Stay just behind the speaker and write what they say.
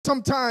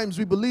Sometimes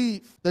we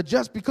believe that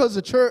just because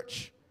the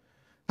church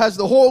has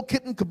the whole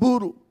kit and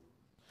caboodle,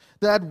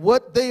 that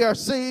what they are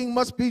saying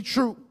must be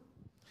true.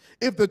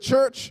 If the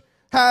church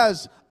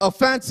has a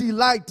fancy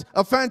light,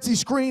 a fancy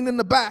screen in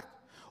the back,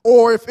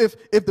 or if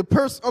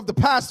the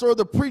pastor or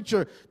the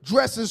preacher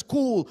dresses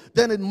cool,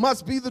 then it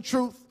must be the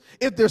truth.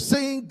 If they're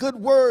saying good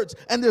words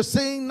and they're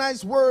saying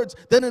nice words,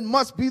 then it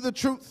must be the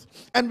truth.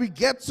 And we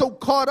get so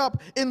caught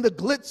up in the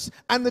glitz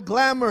and the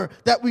glamour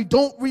that we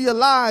don't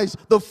realize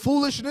the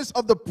foolishness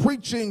of the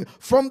preaching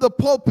from the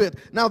pulpit.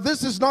 Now,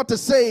 this is not to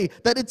say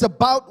that it's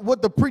about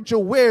what the preacher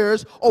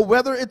wears or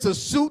whether it's a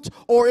suit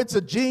or it's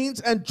a jeans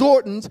and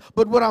Jordans.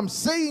 But what I'm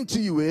saying to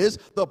you is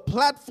the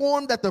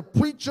platform that the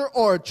preacher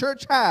or a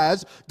church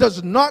has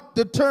does not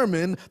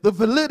determine the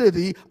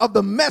validity of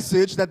the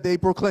message that they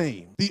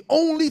proclaim. The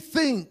only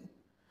thing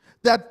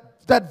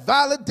that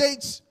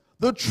validates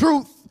the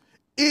truth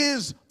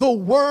is the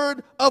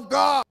word of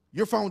God.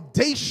 Your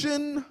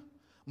foundation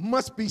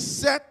must be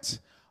set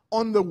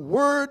on the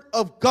word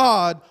of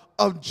God,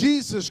 of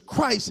Jesus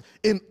Christ,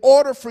 in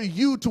order for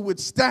you to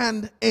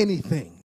withstand anything.